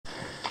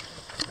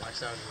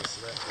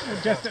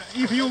Just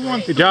if you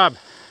want. Good job.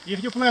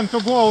 If you plan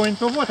to go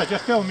into water,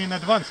 just tell me in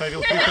advance. I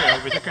will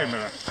prepare with the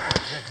camera.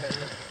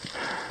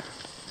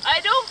 I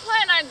don't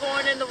plan on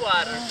going in the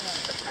water.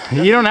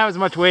 You don't have as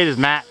much weight as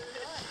Matt.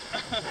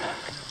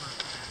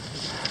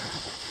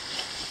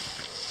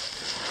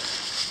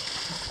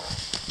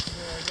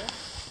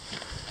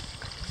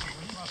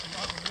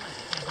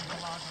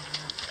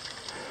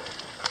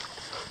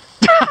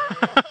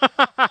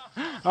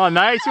 Oh,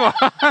 nice one.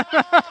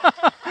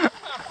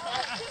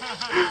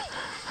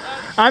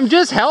 I'm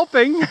just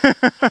helping. Oh,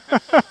 that's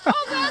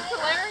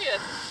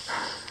hilarious.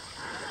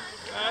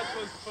 That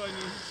was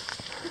funny.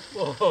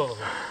 Whoa.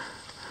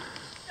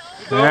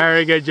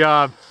 Very good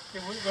job.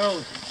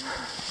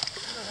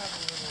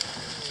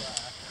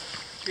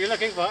 You're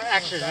looking for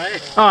action,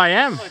 right? Oh, I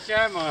am. Oh,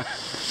 Jeremiah.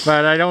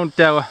 But I don't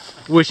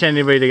wish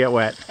anybody to get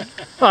wet.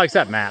 Well,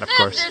 except Matt, of Not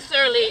course. this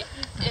early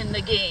in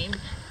the game.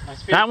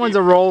 That one's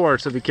a roller,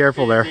 so be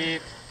careful there.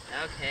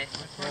 Okay.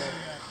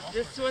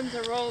 This one's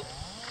a roll.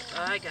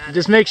 Oh, I got it.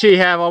 Just make sure you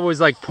have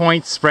always like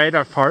points spread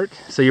apart,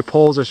 so your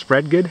poles are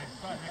spread good.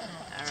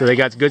 So they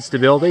got good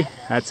stability.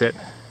 That's it.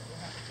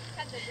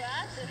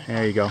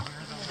 There you go.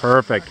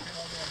 Perfect.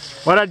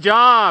 What a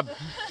job!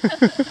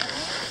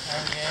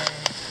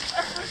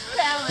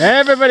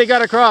 Everybody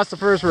got across the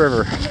first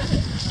river.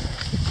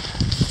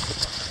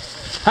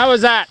 How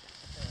was that?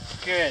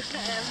 Good.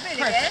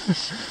 Pretty good.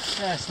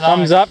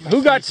 Thumbs up.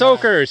 Who got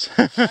soakers?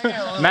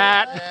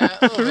 Matt.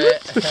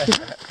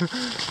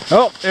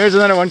 Oh, there's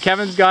another one.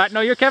 Kevin's got.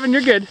 No, Kevin,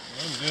 you're good.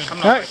 I'm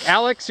good.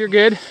 Alex, you're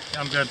good.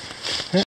 I'm good.